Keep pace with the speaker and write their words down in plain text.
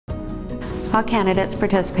All candidates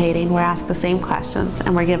participating were asked the same questions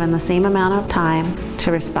and were given the same amount of time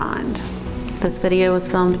to respond. This video was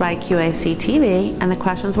filmed by QACTV, and the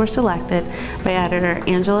questions were selected by editor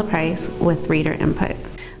Angela Price with reader input.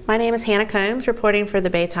 My name is Hannah Combs, reporting for the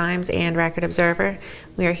Bay Times and Record Observer.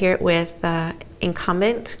 We are here with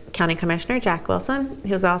incumbent County Commissioner Jack Wilson,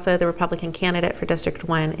 who's also the Republican candidate for District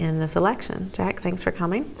 1 in this election. Jack, thanks for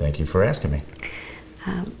coming. Thank you for asking me.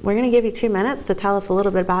 We're going to give you 2 minutes to tell us a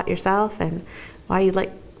little bit about yourself and why you'd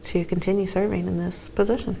like to continue serving in this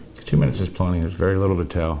position. 2 minutes is plenty. There's very little to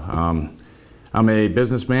tell. I'm a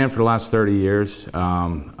businessman for the last 30 years.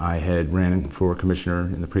 I had ran for commissioner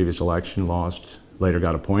in the previous election, lost, later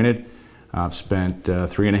got appointed. I've spent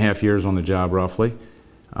 3.5 years on the job roughly.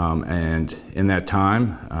 And in that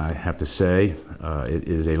time, I have to say, it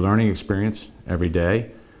is a learning experience every day.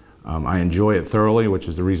 I enjoy it thoroughly, which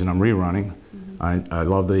is the reason I'm rerunning. I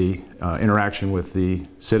love the interaction with the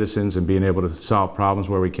citizens and being able to solve problems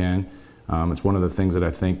where we can. It's one of the things that I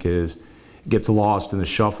think gets lost in the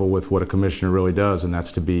shuffle with what a commissioner really does, and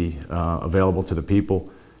that's to be available to the people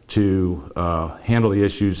to handle the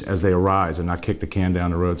issues as they arise and not kick the can down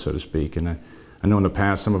the road, so to speak. And I know in the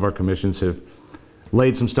past some of our commissions have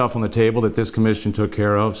laid some stuff on the table that this commission took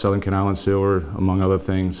care of, Southern Canal and Sewer, among other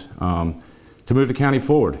things, to move the county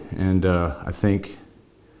forward. And I think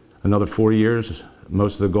another 4 years,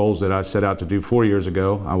 most of the goals that I set out to do 4 years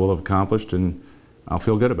ago, I will have accomplished, and I'll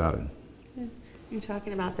feel good about it. You're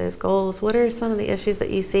talking about those goals. What are some of the issues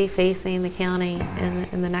that you see facing the county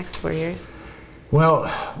in the next 4 years? Well,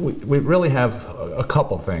 we really have a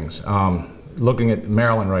couple things. Looking at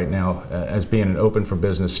Maryland right now as being an open for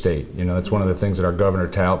business state, you know, that's one of the things that our governor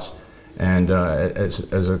touts, and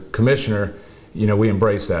as a commissioner, you know, we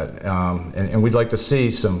embrace that, and we'd like to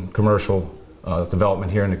see some commercial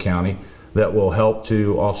development here in the county that will help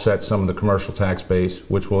to offset some of the commercial tax base,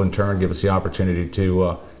 which will in turn give us the opportunity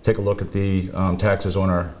to take a look at the taxes on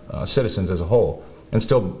our citizens as a whole and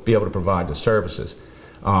still be able to provide the services.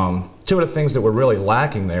 Two of the things that we're really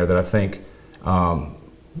lacking there that I think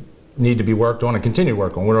need to be worked on and continue to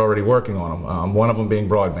work on, we're already working on them. One of them being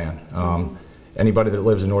broadband. Anybody that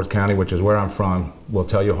lives in North County, which is where I'm from, will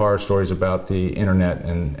tell you horror stories about the internet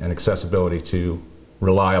and accessibility to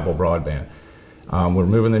reliable broadband. We're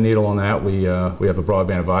moving the needle on that. We have a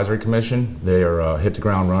Broadband Advisory Commission. They are hit the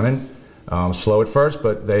ground running. Slow at first,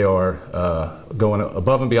 but they are going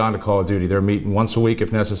above and beyond the call of duty. They're meeting once a week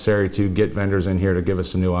if necessary to get vendors in here to give us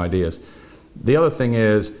some new ideas. The other thing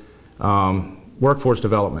is workforce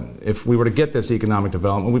development. If we were to get this economic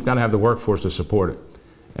development, we've got to have the workforce to support it.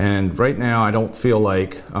 And right now, I don't feel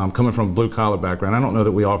like, coming from a blue-collar background, I don't know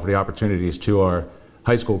that we offer the opportunities to our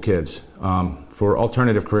high school kids for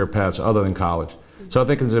alternative career paths other than college. So I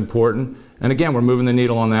think it's important. And again, we're moving the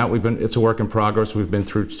needle on that. It's a work in progress. We've been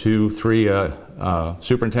through three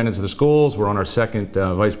superintendents of the schools. We're on our second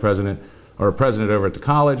vice president or president over at the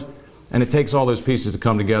college. And it takes all those pieces to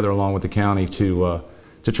come together along with the county to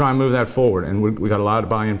try and move that forward. And we got a lot of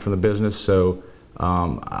buy-in from the business. So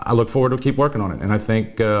I look forward to keep working on it. And I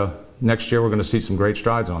think next year we're going to see some great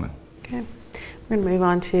strides on it. Okay. We're going to move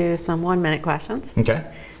on to some 1-minute questions. Okay.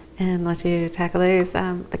 And let you tackle those.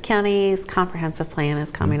 The county's comprehensive plan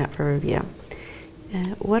is coming up for review.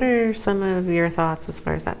 What are some of your thoughts as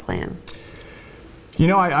far as that plan? You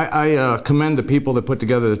know, I commend the people that put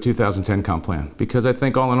together the 2010 comp plan, because I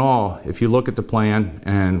think all in all, if you look at the plan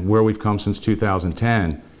and where we've come since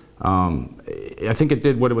 2010, I think it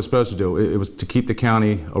did what it was supposed to do. It was to keep the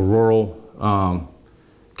county a rural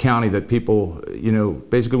county that people, you know,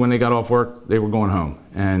 basically when they got off work, they were going home.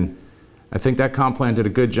 And I think that comp plan did a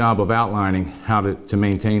good job of outlining how to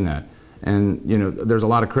maintain that. And you know, there's a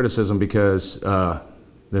lot of criticism because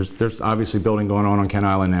there's obviously building going on Kent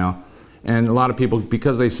Island now, and a lot of people,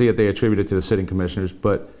 because they see it, they attribute it to the sitting commissioners.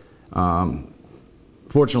 But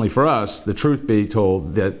fortunately for us, the truth be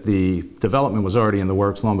told, that the development was already in the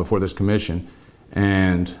works long before this commission,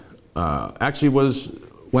 and actually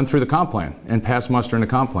went through the comp plan and passed muster in the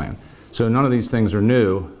comp plan. So none of these things are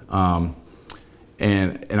new.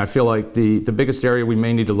 And I feel like the biggest area we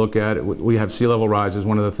may need to look at, we have sea level rise is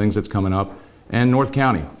one of the things that's coming up, and North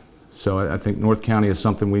County. So I think North County is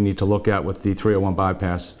something we need to look at with the 301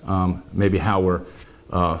 bypass, maybe how we're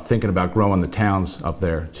thinking about growing the towns up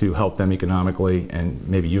there to help them economically and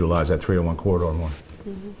maybe utilize that 301 corridor more.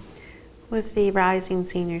 Mm-hmm. With the rising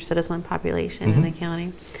senior citizen population in the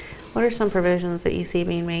county, what are some provisions that you see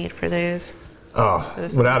being made for those?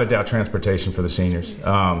 Without a doubt, transportation for the seniors.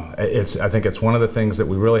 I think it's one of the things that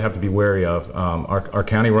we really have to be wary of. Our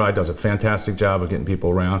county ride does a fantastic job of getting people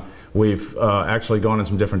around. We've actually gone in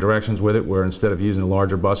some different directions with it, where instead of using the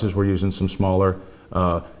larger buses, we're using some smaller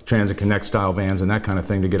Transit Connect style vans and that kind of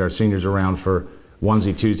thing to get our seniors around for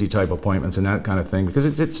onesie, twosie type appointments and that kind of thing, because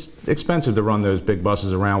it's expensive to run those big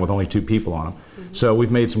buses around with only 2 people on them. So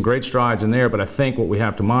we've made some great strides in there, but I think what we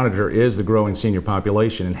have to monitor is the growing senior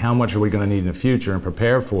population and how much are we going to need in the future and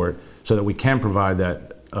prepare for it so that we can provide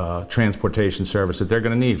that transportation service that they're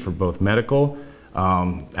going to need for both medical,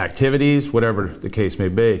 activities, whatever the case may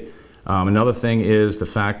be. Another thing is the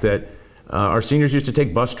fact that our seniors used to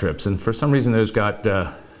take bus trips, and for some reason those got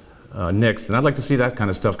nixed, and I'd like to see that kind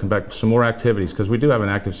of stuff come back, some more activities, because we do have an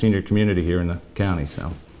active senior community here in the county.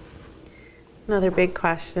 So another big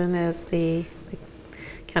question is the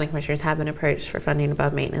county commissioners have been approached for funding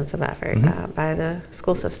above maintenance of effort by the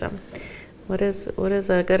school system. What is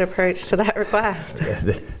a good approach to that request?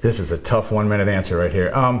 This is a tough 1-minute answer right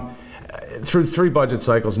here. Through 3 budget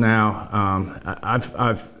cycles now,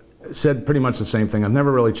 I've said pretty much the same thing. I've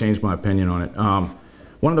never really changed my opinion on it.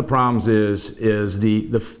 One of the problems is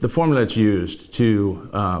the formula that's used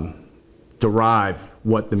to derive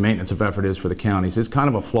what the maintenance of effort is for the counties is kind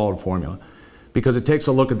of a flawed formula, because it takes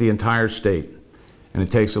a look at the entire state and it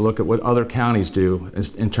takes a look at what other counties do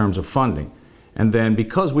in terms of funding. And then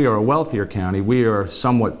because we are a wealthier county, we are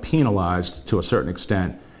somewhat penalized to a certain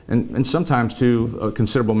extent, and sometimes to a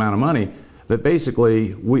considerable amount of money, that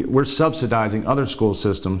basically we're subsidizing other school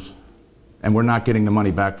systems and we're not getting the money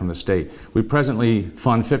back from the state. We presently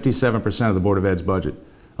fund 57% of the Board of Ed's budget,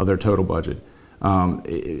 of their total budget.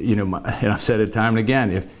 You know, and I've said it time and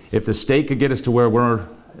again, if the state could get us to where we're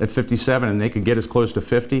at 57 and they could get us close to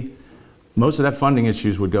 50, most of that funding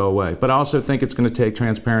issues would go away. But I also think it's going to take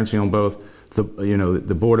transparency on both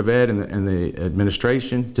the Board of Ed and the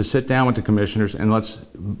administration to sit down with the commissioners and let's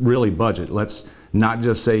really budget. Let's not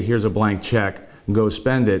just say here's a blank check, go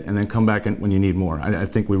spend it, and then come back when you need more. I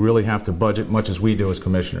think we really have to budget much as we do as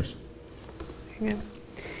commissioners. Yeah.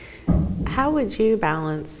 How would you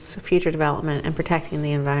balance future development and protecting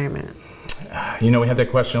the environment? You know, we had that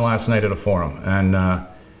question last night at a forum,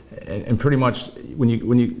 and pretty much when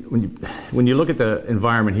you look at the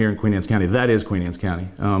environment here in Queen Anne's County, that is Queen Anne's County.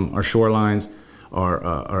 Our shorelines,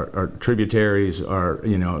 our tributaries, our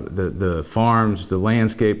the farms, the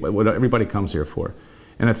landscape, what everybody comes here for.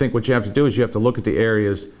 And I think what you have to do is you have to look at the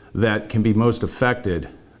areas that can be most affected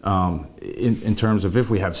in terms of if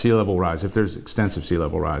we have sea level rise, if there's extensive sea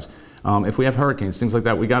level rise, if we have hurricanes, things like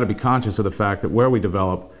that. We got to be conscious of the fact that where we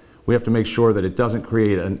develop, we have to make sure that it doesn't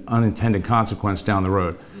create an unintended consequence down the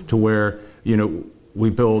road to where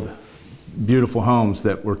we build beautiful homes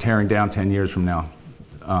that we're tearing down 10 years from now.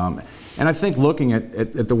 And I think looking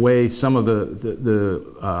at the way some of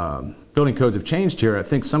the building codes have changed here, I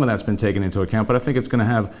think some of that's been taken into account, but I think there's going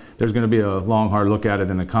to be a long, hard look at it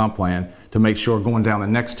in the comp plan to make sure going down the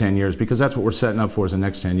next 10 years, because that's what we're setting up for is the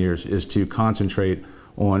next 10 years, is to concentrate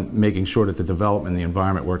on making sure that the development and the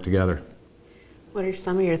environment work together. What are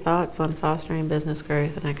some of your thoughts on fostering business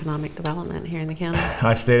growth and economic development here in the county?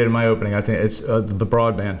 I stated in my opening, I think it's the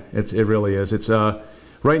broadband. It really is. It's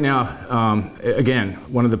right now, again,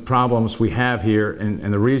 one of the problems we have here,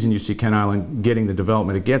 and the reason you see Kent Island getting the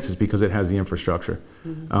development it gets is because it has the infrastructure.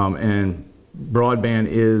 And broadband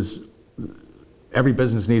is, every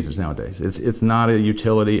business needs this nowadays. It's not a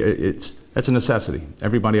utility, it's a necessity.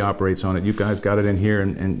 Everybody operates on it. You guys got it in here,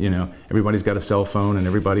 and everybody's got a cell phone, and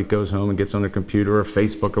everybody goes home and gets on their computer or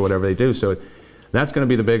Facebook or whatever they do. So that's going to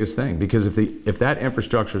be the biggest thing, because if that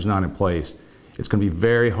infrastructure is not in place, it's going to be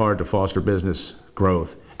very hard to foster business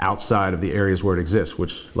growth outside of the areas where it exists,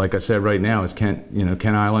 which, like I said, right now is Kent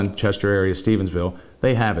Island, Chester area, Stevensville.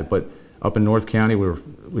 They have it, but up in North County,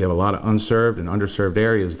 we have a lot of unserved and underserved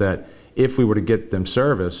areas that, if we were to get them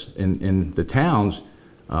service in the towns,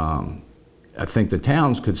 I think the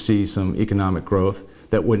towns could see some economic growth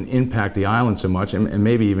that wouldn't impact the island so much, and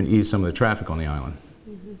maybe even ease some of the traffic on the island.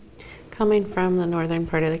 Coming from the northern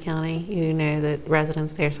part of the county, you know that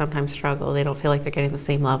residents there sometimes struggle. They don't feel like they're getting the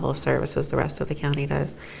same level of service as the rest of the county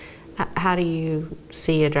does. How do you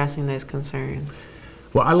see addressing those concerns?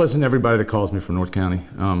 Well, I listen to everybody that calls me from North County,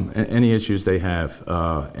 any issues they have,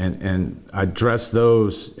 and I address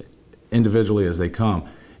those individually as they come.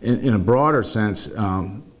 In a broader sense,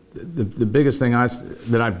 the biggest thing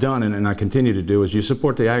that I've done and I continue to do is you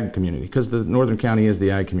support the ag community, because the northern county is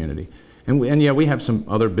the ag community. And yeah, we have some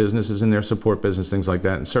other businesses in there, support business, things like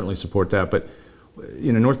that, and certainly support that. But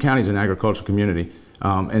North County is an agricultural community,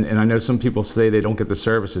 and I know some people say they don't get the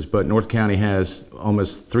services, but North County has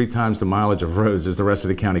almost 3 times the mileage of roads as the rest of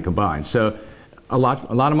the county combined. So a lot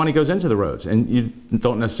of money goes into the roads, and you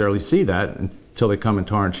don't necessarily see that until they come and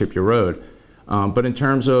tar and chip your road. But in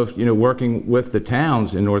terms of working with the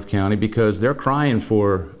towns in North County, because they're crying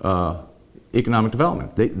for economic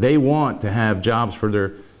development. They want to have jobs for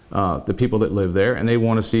their the people that live there, and they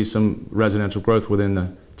want to see some residential growth within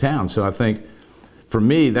the town. So I think, for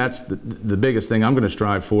me, that's the biggest thing I'm going to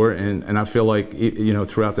strive for, and I feel like, you know,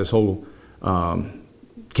 throughout this whole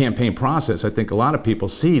campaign process, I think a lot of people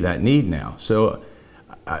see that need now. So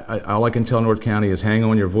all I can tell North County is hang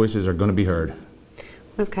on, your voices are going to be heard.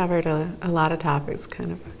 We've covered a lot of topics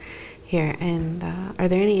kind of here, and are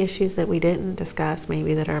there any issues that we didn't discuss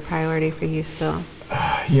maybe that are a priority for you still?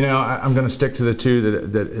 You know, I'm going to stick to the two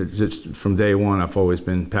that just from day one I've always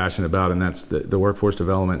been passionate about, and that's the workforce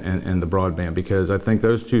development and the broadband, because I think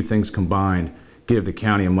those two things combined give the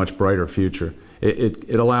county a much brighter future.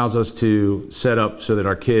 It allows us to set up so that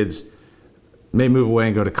our kids may move away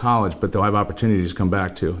and go to college, but they'll have opportunities to come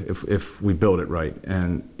back to if we build it right.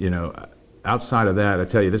 And, you know, outside of that, I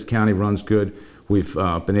tell you, this county runs good. We've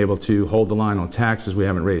been able to hold the line on taxes. We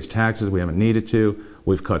haven't raised taxes. We haven't needed to.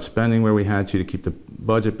 We've cut spending where we had to keep the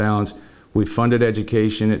budget balanced. We've funded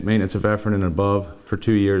education at maintenance of effort and above for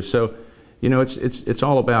 2 years. So, you know, it's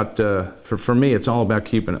all about, for me, it's all about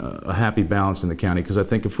keeping a happy balance in the county, because I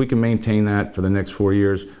think if we can maintain that for the next 4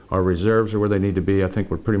 years, our reserves are where they need to be. I think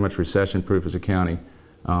we're pretty much recession-proof as a county.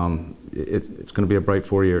 It's going to be a bright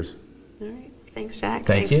 4 years. All right. Thanks, Jack.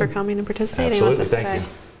 Thanks for coming and participating Absolutely. with us today. Thank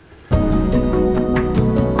you.